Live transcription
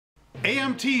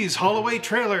AMT's Haulaway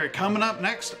Trailer coming up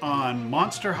next on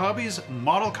Monster Hobbies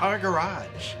Model Car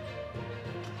Garage.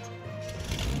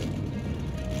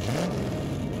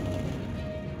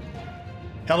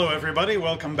 Hello everybody,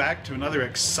 welcome back to another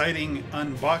exciting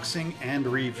unboxing and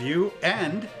review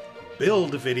and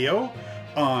build video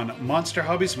on Monster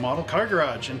Hobbies Model Car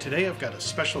Garage. And today I've got a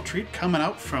special treat coming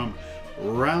out from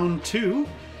round 2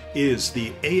 is the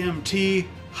AMT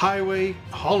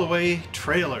Haulaway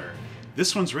Trailer.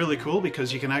 This one's really cool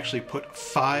because you can actually put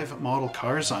 5 model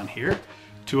cars on here.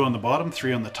 2 on the bottom,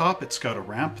 3 on the top. It's got a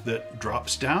ramp that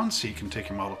drops down so you can take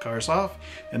your model cars off,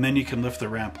 and then you can lift the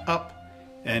ramp up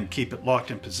and keep it locked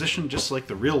in position just like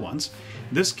the real ones.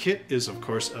 This kit is of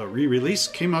course a re-release.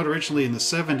 Came out originally in the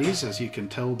 70s, as you can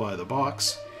tell by the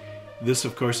box. This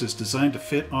of course is designed to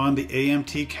fit on the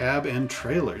AMT cab and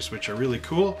trailers, which are really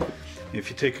cool. If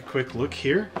you take a quick look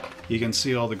here, you can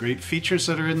see all the great features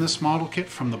that are in this model kit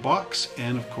from the box,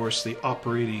 and of course the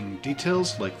operating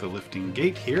details like the lifting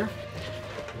gate here.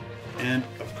 And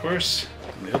of course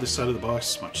on the other side of the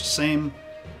box it's much the same,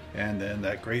 and then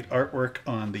that great artwork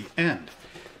on the end.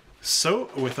 So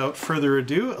without further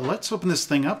ado, let's open this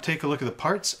thing up, take a look at the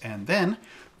parts, and then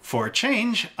for a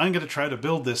change I'm going to try to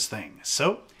build this thing.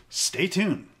 So stay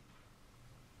tuned.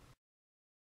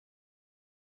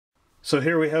 So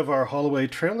here we have our Haulaway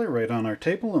trailer right on our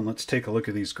table, and let's take a look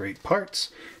at these great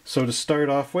parts. So to start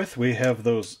off with, we have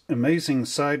those amazing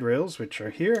side rails which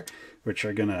are here, which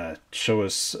are going to show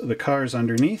us the cars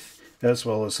underneath as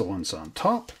well as the ones on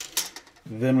top.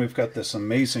 Then we've got this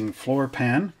amazing floor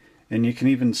pan, and you can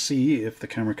even see, if the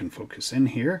camera can focus in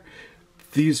here,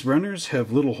 these runners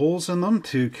have little holes in them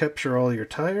to capture all your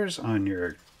tires on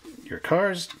your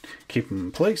cars, keep them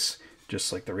in place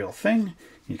just like the real thing.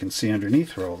 You can see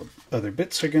underneath where all the other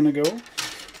bits are going to go.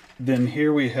 Then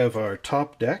here we have our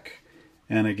top deck,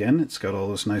 and again it's got all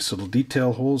those nice little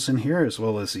detail holes in here, as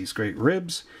well as these great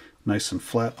ribs, nice and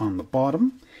flat on the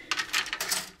bottom.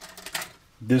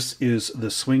 This is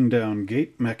the swing down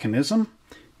gate mechanism.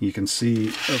 You can see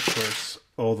of course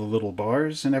all the little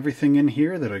bars and everything in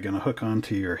here that are going to hook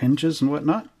onto your hinges and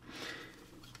whatnot.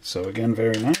 So again,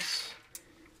 very nice.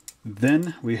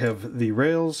 Then we have the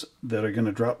rails that are going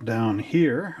to drop down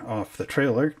here off the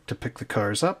trailer to pick the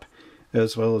cars up,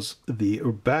 as well as the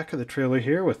back of the trailer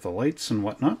here with the lights and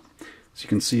whatnot. So you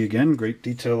can see again, great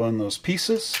detail on those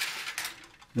pieces.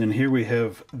 Then here we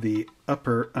have the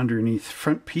upper underneath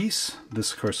front piece.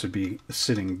 This of course would be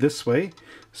sitting this way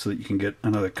so that you can get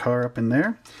another car up in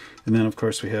there. And then of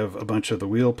course we have a bunch of the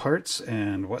wheel parts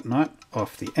and whatnot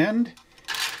off the end.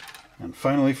 And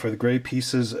finally, for the gray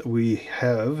pieces, we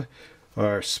have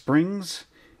our springs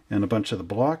and a bunch of the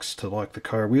blocks to lock the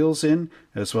car wheels in,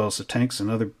 as well as the tanks and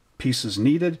other pieces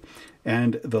needed,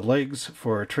 and the legs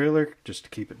for our trailer just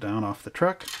to keep it down off the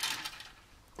truck.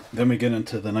 Then we get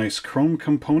into the nice chrome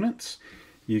components.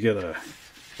 You get a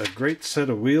great set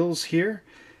of wheels here,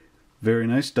 very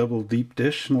nice double deep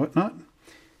dish and whatnot.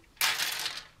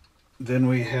 Then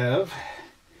we have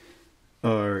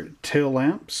our tail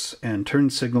lamps and turn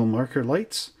signal marker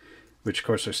lights, which of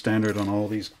course are standard on all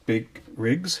these big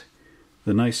rigs.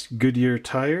 The nice Goodyear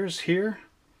tires here,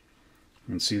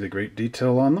 you can see the great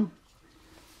detail on them.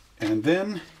 And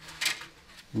then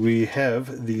we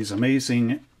have these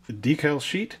amazing decal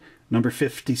sheet number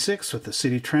 56 with the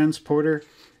City Transporter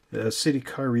City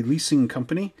Car Releasing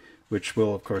Company, which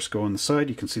will of course go on the side.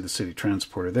 You can see the City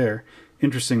Transporter there.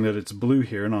 Interesting that it's blue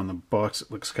here, and on the box it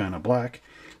looks kind of black.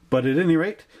 But at any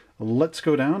rate, let's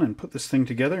go down and put this thing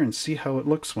together and see how it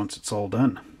looks once it's all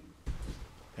done.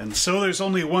 And so there's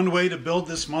only one way to build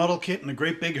this model kit in a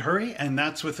great big hurry, and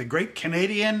that's with a great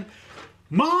Canadian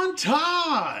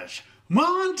montage!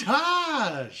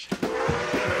 Montage!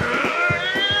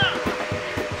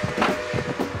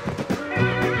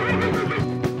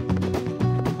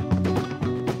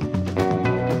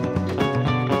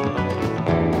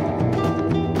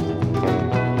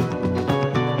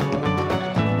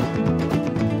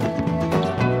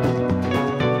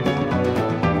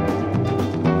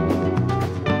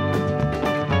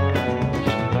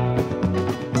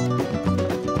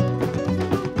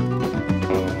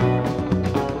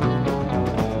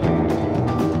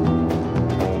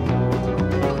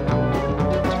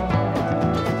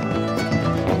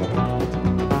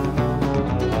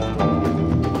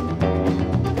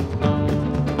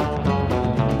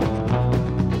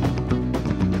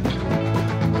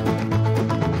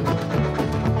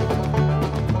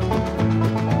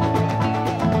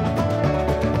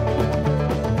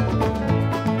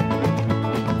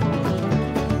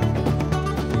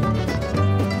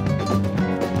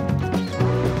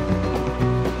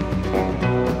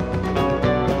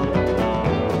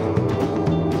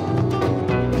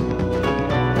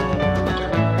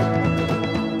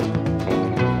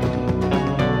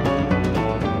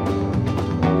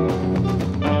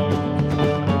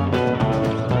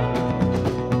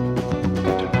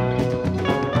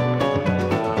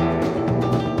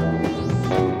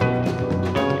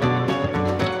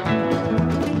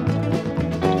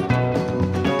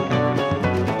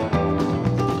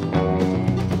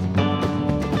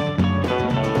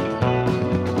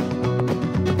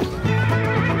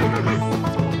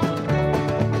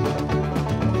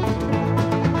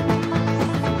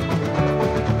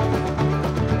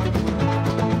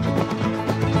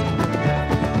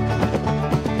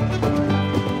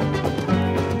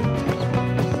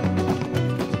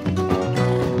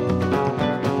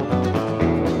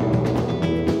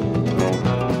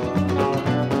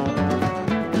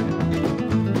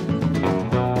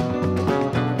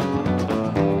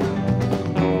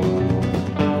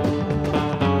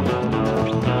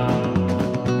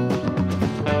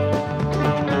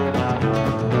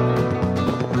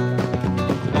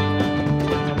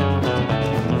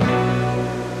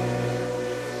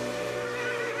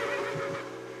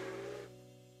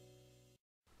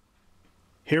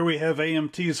 Here we have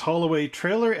AMT's Haulaway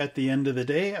trailer at the end of the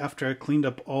day after I cleaned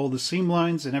up all the seam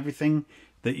lines and everything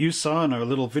that you saw in our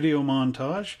little video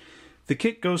montage. The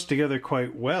kit goes together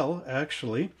quite well,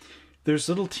 actually. There's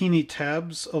little teeny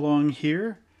tabs along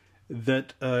here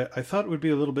that I thought would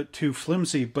be a little bit too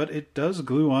flimsy, but it does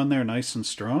glue on there nice and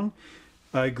strong.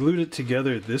 I glued it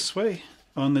together this way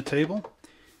on the table,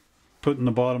 putting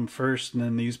the bottom first and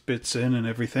then these bits in and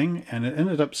everything, and it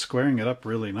ended up squaring it up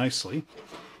really nicely.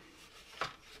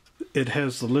 It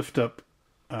has the lift up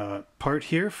part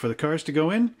here for the cars to go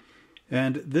in,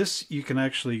 and this you can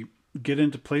actually get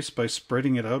into place by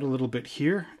spreading it out a little bit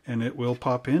here and it will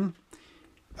pop in.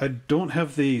 I don't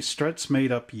have the struts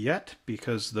made up yet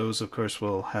because those of course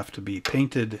will have to be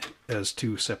painted as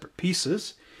two separate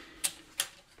pieces.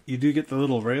 You do get the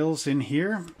little rails in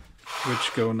here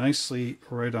which go nicely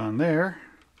right on there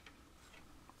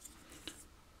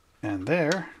and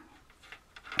there.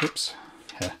 Oops.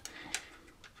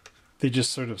 They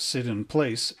just sort of sit in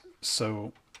place,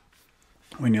 so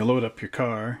when you load up your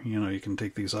car, you can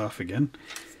take these off again.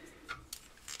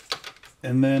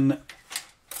 And then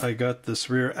I got this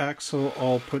rear axle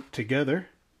all put together.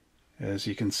 As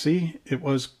you can see, it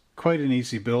was quite an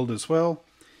easy build as well.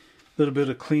 A little bit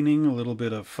of cleaning, a little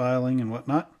bit of filing and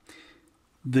whatnot.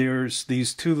 There's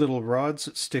these two little rods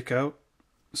that stick out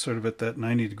sort of at that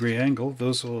 90-degree angle.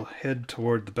 Those will head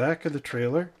toward the back of the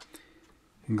trailer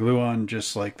and glue on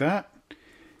just like that.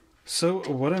 So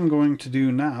what I'm going to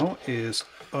do now is,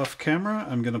 off camera,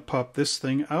 I'm going to pop this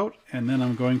thing out and then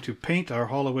I'm going to paint our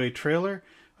Haulaway trailer.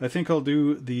 I think I'll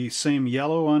do the same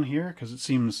yellow on here because it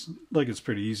seems like it's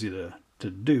pretty easy to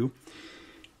do.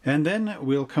 And then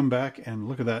we'll come back and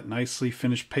look at that nicely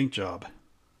finished paint job.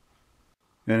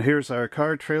 And here's our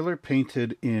car trailer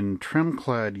painted in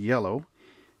trim-clad yellow.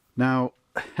 Now,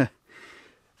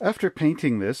 after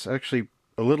painting this, actually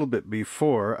a little bit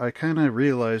before, I kind of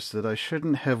realized that I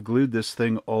shouldn't have glued this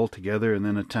thing all together and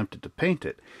then attempted to paint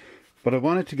it. But I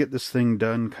wanted to get this thing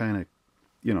done kind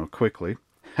of, quickly.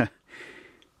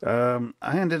 I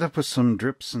ended up with some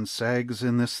drips and sags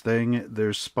in this thing.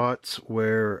 There's spots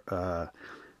where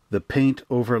the paint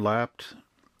overlapped.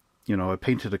 I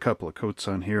painted a couple of coats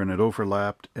on here and it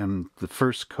overlapped, and the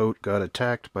first coat got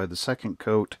attacked by the second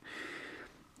coat.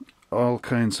 All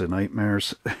kinds of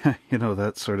nightmares,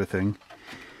 that sort of thing.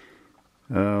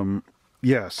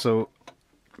 Yeah, so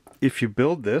if you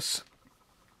build this,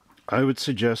 I would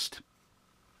suggest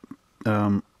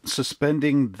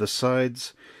suspending the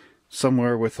sides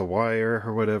somewhere with a wire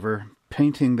or whatever,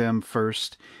 painting them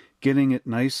first, getting it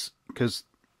nice, because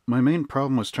my main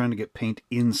problem was trying to get paint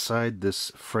inside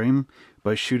this frame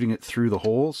by shooting it through the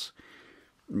holes.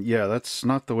 Yeah, that's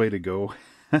not the way to go.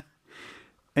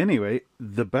 Anyway,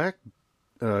 the back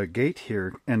gate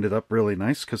here ended up really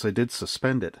nice because I did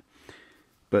suspend it.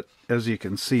 But as you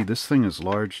can see, this thing is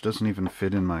large, doesn't even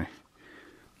fit in my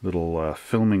little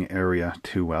filming area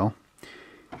too well.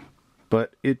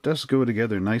 But it does go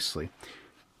together nicely.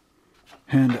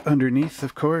 And underneath,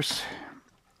 of course,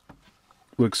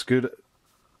 looks good.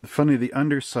 Funny, the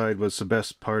underside was the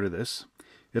best part of this.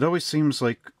 It always seems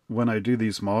like when I do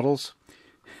these models,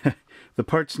 the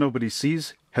parts nobody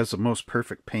sees has the most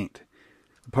perfect paint.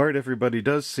 The part everybody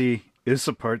does see is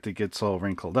the part that gets all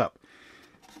wrinkled up.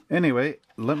 Anyway,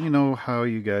 let me know how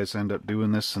you guys end up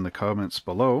doing this in the comments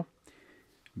below.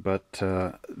 But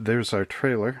there's our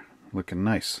trailer, looking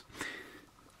nice.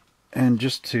 And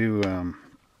just to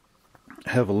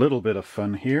have a little bit of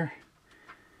fun here,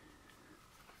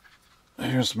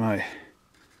 here's my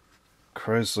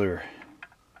Chrysler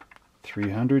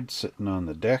 300 sitting on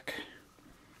the deck.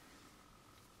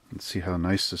 Let's see how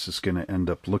nice this is going to end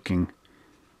up looking.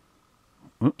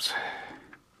 Whoops.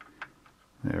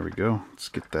 There we go. Let's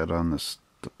get that on the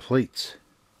plates.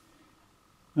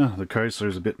 Oh, the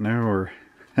Chrysler's a bit narrower.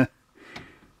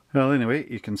 Well,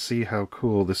 anyway, you can see how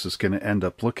cool this is going to end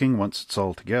up looking once it's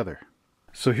all together.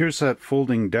 So here's that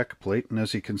folding deck plate, and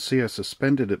as you can see, I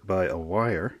suspended it by a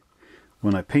wire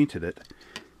when I painted it,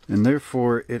 and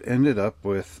therefore it ended up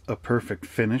with a perfect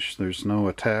finish. There's no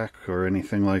attack or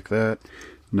anything like that,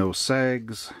 no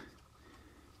sags,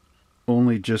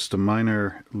 only just a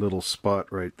minor little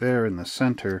spot right there in the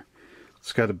center.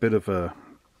 It's got a bit of a,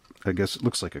 I guess it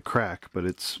looks like a crack, but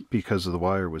it's because of the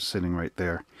wire was sitting right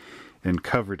there and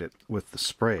covered it with the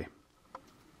spray.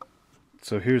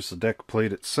 So here's the deck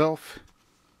plate itself,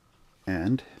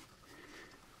 and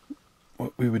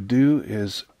what we would do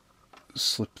is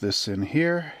slip this in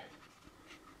here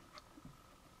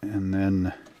and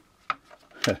then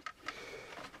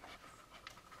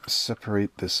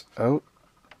separate this out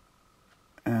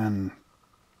and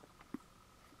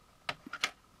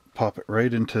pop it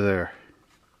right into there.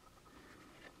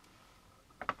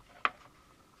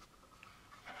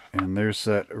 And there's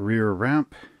that rear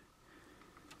ramp,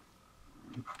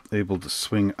 able to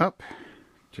swing up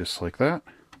just like that.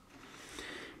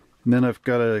 And then I've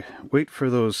got to wait for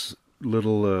those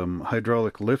little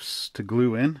hydraulic lifts to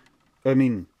glue in.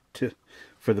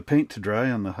 For the paint to dry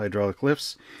on the hydraulic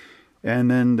lifts. And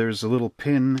then there's a little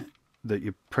pin that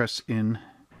you press in,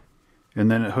 and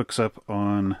then it hooks up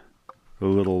on the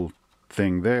little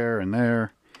thing there and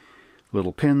there,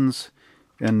 little pins,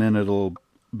 and then it'll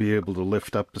be able to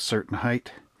lift up a certain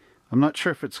height. I'm not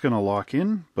sure if it's going to lock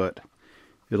in, but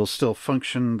it'll still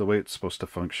function the way it's supposed to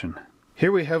function.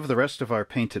 Here we have the rest of our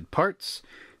painted parts.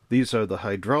 These are the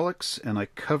hydraulics, and I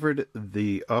covered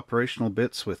the operational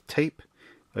bits with tape.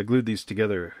 I glued these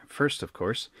together first, of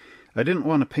course. I didn't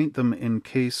want to paint them in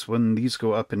case when these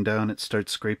go up and down it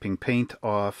starts scraping paint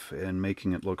off and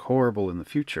making it look horrible in the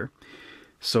future.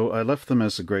 So I left them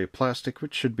as a gray plastic,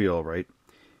 which should be alright.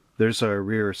 There's our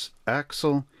rear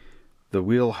axle, the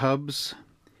wheel hubs,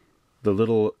 the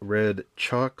little red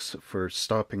chocks for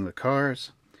stopping the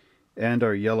cars, and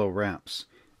our yellow ramps.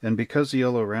 And because the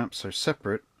yellow ramps are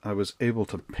separate, I was able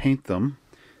to paint them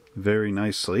very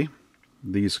nicely.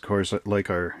 These, of course, like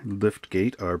our lift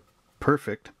gate, are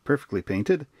perfectly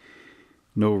painted.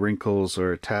 No wrinkles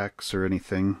or attacks or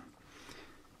anything.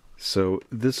 So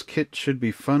this kit should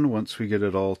be fun once we get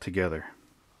it all together.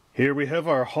 Here we have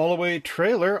our Haulaway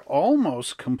trailer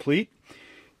almost complete.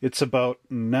 It's about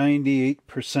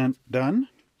 98% done.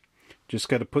 Just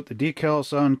got to put the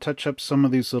decals on, touch up some of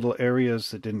these little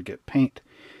areas that didn't get paint.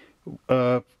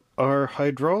 Our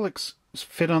hydraulics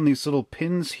fit on these little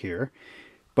pins here.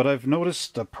 But I've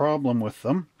noticed a problem with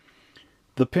them.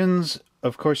 The pins,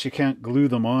 of course, you can't glue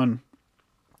them on.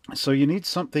 So you need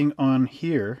something on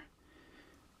here,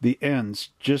 the ends,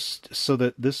 just so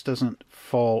that this doesn't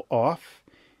fall off.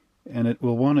 And it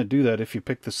will want to do that if you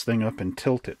pick this thing up and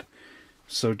tilt it.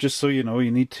 So just so you know, you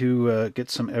need to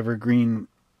get some evergreen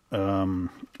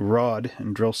rod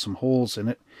and drill some holes in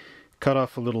it. Cut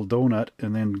off a little donut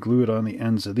and then glue it on the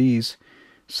ends of these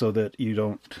so that you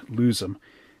don't lose them.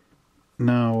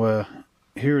 Now,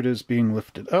 here it is being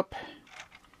lifted up.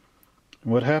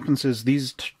 What happens is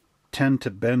these tend to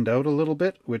bend out a little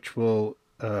bit, which will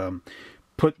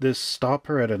put this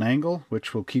stopper at an angle,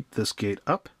 which will keep this gate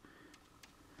up.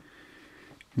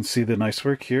 You can see the nice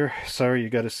work here. Sorry, you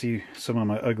got to see some of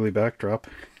my ugly backdrop.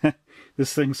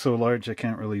 This thing's so large I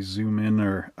can't really zoom in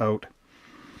or out.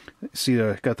 See,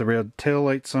 I got the red tail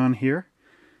lights on here,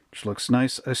 which looks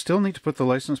nice. I still need to put the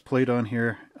license plate on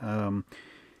here.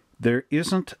 There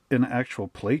isn't an actual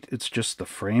plate, it's just the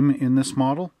frame in this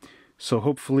model. So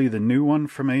hopefully the new one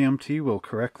from AMT will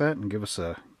correct that and give us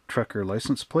a trucker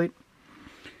license plate.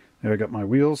 There I got my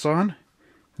wheels on,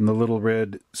 and the little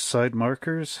red side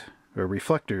markers, or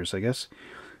reflectors I guess.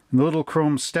 And the little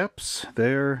chrome steps,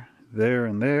 there, there,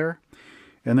 and there.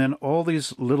 And then all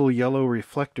these little yellow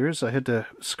reflectors, I had to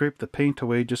scrape the paint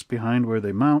away just behind where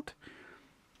they mount.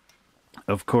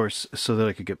 Of course, so that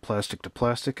I could get plastic to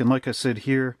plastic. And like I said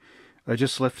here, I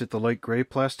just left it the light gray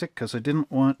plastic because I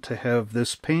didn't want to have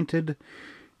this painted.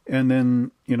 And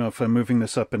then, you know, if I'm moving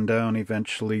this up and down,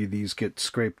 eventually these get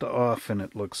scraped off and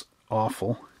it looks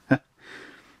awful.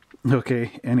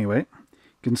 Okay, anyway,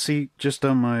 you can see just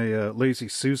on my Lazy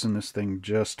Susan, this thing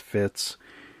just fits.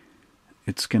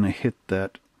 It's going to hit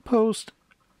that post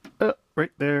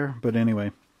right there. But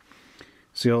anyway,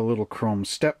 see all the little chrome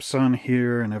steps on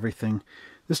here and everything.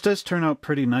 This does turn out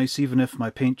pretty nice, even if my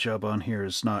paint job on here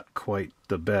is not quite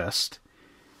the best.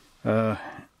 Here,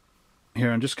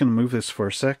 I'm just going to move this for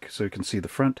a sec so you can see the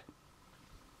front.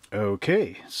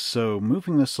 Okay, so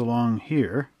moving this along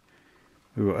here.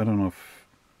 Ooh, I don't know if...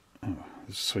 Oh,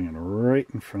 this is swinging right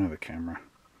in front of the camera.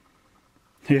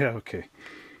 Yeah, okay.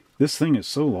 This thing is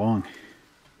so long.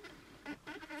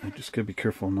 I just gotta be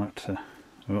careful not to...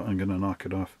 Oh, I'm gonna knock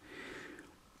it off.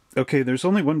 Okay, there's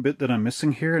only one bit that I'm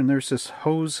missing here, and there's this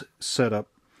hose setup.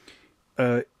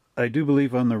 I do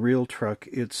believe on the real truck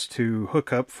it's to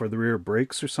hook up for the rear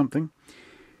brakes or something.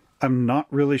 I'm not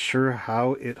really sure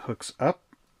how it hooks up.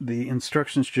 The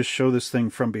instructions just show this thing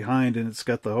from behind, and it's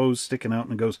got the hose sticking out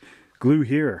and it goes, glue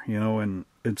here, you know, and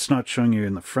it's not showing you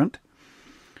in the front.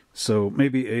 So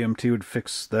maybe AMT would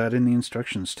fix that in the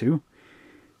instructions too.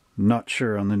 Not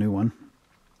sure on the new one.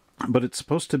 But it's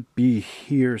supposed to be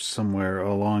here somewhere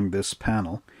along this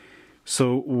panel.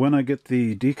 So when I get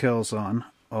the decals on,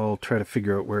 I'll try to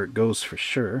figure out where it goes for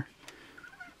sure.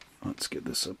 Let's get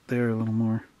this up there a little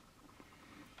more.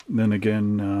 Then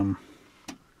again,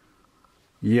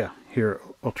 yeah, here,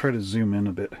 I'll try to zoom in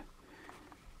a bit.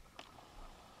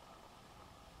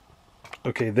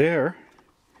 Okay, there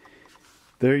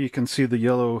you can see the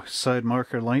yellow side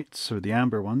marker lights, or the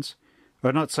amber ones.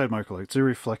 Or not side marker lights, they're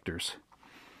reflectors.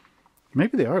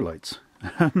 Maybe they are lights.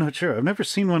 I'm not sure. I've never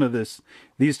seen one of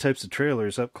these types of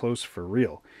trailers up close for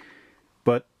real.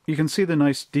 But you can see the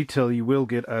nice detail you will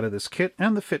get out of this kit,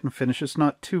 and the fit and finish is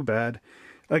not too bad.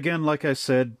 Again, like I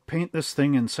said, paint this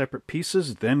thing in separate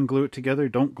pieces, then glue it together.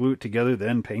 Don't glue it together,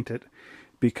 then paint it.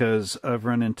 Because I've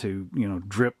run into,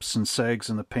 drips and sags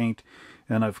in the paint,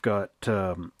 and I've got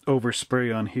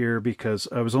overspray on here because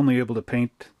I was only able to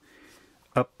paint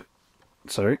up...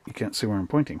 Sorry, you can't see where I'm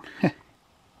pointing.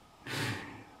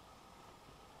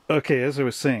 Okay, as I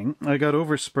was saying, I got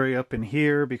overspray up in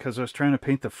here because I was trying to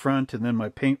paint the front, and then my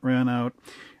paint ran out.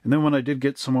 And then when I did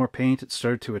get some more paint, it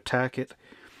started to attack it.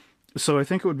 So I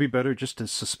think it would be better just to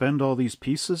suspend all these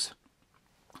pieces,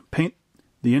 paint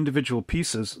the individual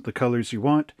pieces the colors you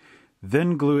want,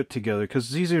 then glue it together, because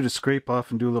it's easier to scrape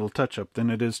off and do a little touch-up than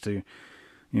it is to,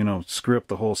 screw up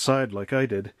the whole side like I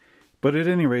did. But at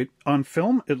any rate, on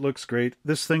film, it looks great.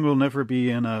 This thing will never be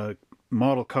in a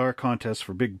model car contest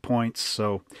for big points,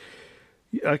 so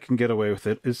I can get away with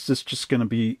it. It's just going to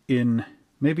be in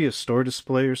maybe a store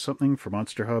display or something for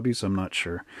Monster Hobbies. I'm not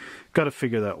sure. Got to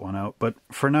figure that one out. But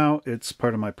for now, it's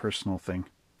part of my personal thing.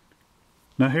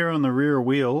 Now here on the rear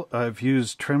wheel, I've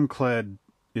used trim clad,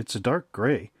 it's a dark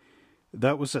gray.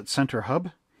 That was at center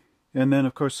hub. And then,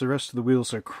 of course, the rest of the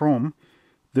wheels are chrome.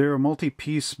 They're a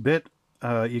multi-piece bit.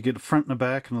 You get a front and a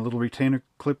back and a little retainer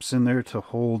clips in there to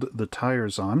hold the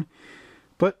tires on.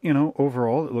 But,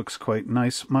 overall it looks quite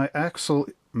nice. My axle,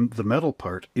 the metal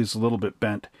part, is a little bit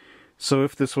bent. So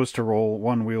if this was to roll,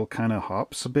 one wheel kind of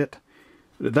hops a bit.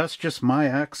 That's just my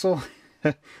axle.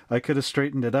 I could have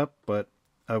straightened it up, but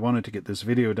I wanted to get this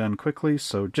video done quickly,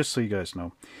 so just so you guys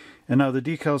know. And now the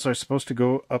decals are supposed to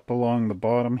go up along the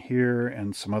bottom here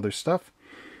and some other stuff.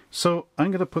 So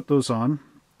I'm going to put those on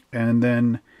and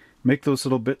then make those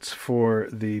little bits for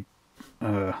the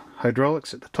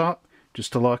hydraulics at the top,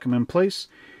 just to lock them in place.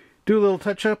 Do a little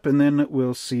touch-up, and then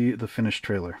we'll see the finished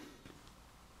trailer.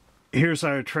 Here's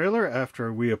our trailer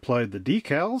after we applied the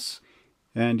decals,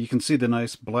 and you can see the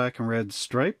nice black and red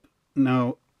stripe.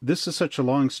 Now, this is such a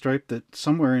long stripe that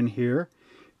somewhere in here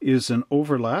is an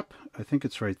overlap. I think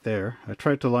it's right there. I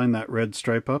tried to line that red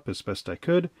stripe up as best I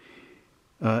could.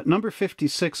 Number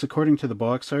 56, according to the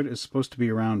box art, is supposed to be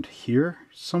around here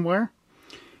somewhere.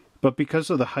 But because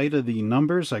of the height of the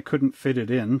numbers, I couldn't fit it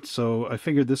in, so I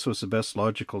figured this was the best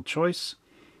logical choice.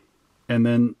 And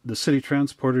then the city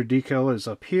transporter decal is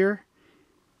up here.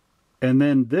 And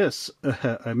then this,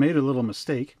 I made a little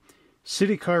mistake.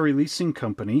 City Car Releasing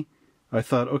Company, I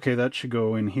thought, okay, that should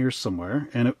go in here somewhere.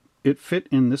 And it fit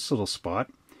in this little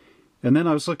spot. And then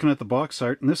I was looking at the box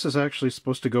art, and this is actually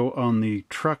supposed to go on the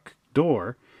truck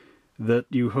door that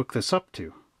you hook this up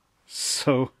to.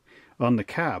 So, on the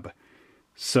cab.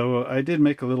 So I did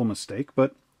make a little mistake,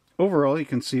 but overall you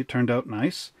can see it turned out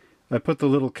nice. I put the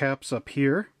little caps up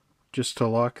here just to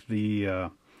lock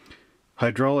the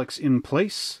hydraulics in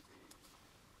place.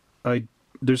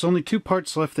 There's only two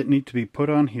parts left that need to be put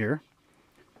on here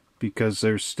because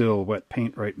there's still wet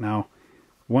paint right now.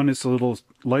 One is the little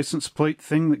license plate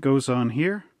thing that goes on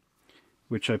here,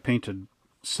 which I painted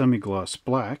semi-gloss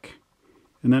black.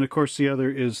 And then of course the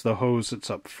other is the hose that's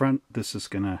up front. This is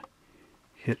going to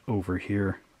hit over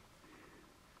here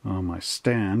on my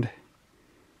stand.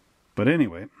 But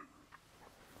anyway,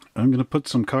 I'm going to put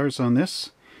some cars on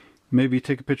this, maybe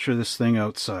take a picture of this thing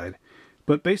outside.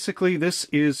 But basically this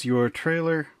is your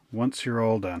trailer once you're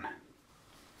all done.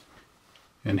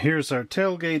 And here's our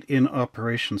tailgate in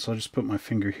operation. So I'll just put my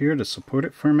finger here to support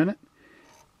it for a minute.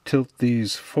 Tilt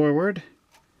these forward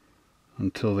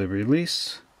until they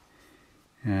release.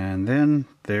 And then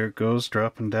there it goes,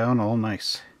 dropping down all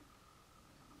nice.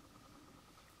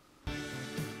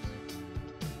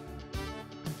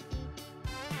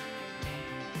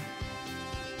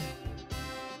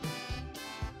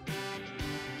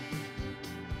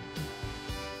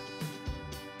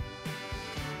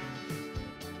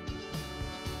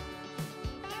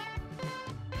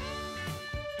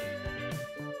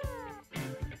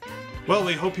 Well,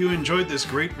 we hope you enjoyed this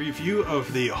great review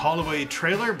of the Haulaway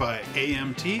trailer by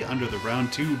AMT under the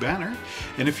Round 2 banner.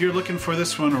 And if you're looking for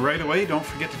this one right away, don't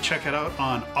forget to check it out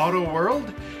on Auto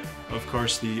World, of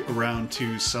course the Round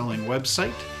 2 selling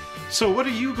website. So what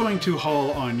are you going to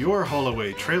haul on your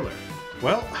Haulaway trailer?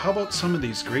 Well, how about some of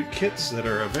these great kits that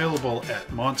are available at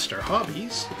Monster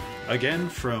Hobbies, again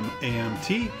from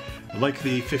AMT, like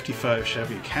the 55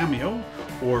 Chevy Cameo,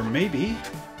 or maybe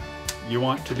you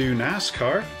want to do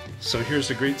NASCAR. So here's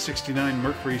a great 69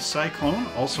 Mercury Cyclone,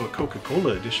 also a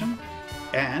Coca-Cola edition.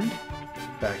 And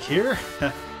back here,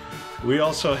 we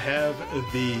also have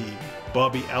the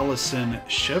Bobby Allison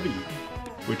Chevy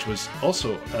which was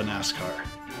also a NASCAR.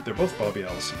 They're both Bobby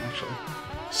Allison, actually.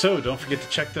 So don't forget to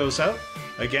check those out.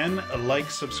 Again, like,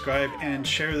 subscribe, and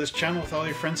share this channel with all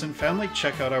your friends and family.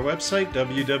 Check out our website,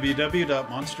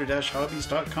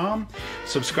 www.monster-hobbies.com.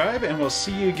 Subscribe, and we'll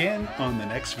see you again on the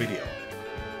next video.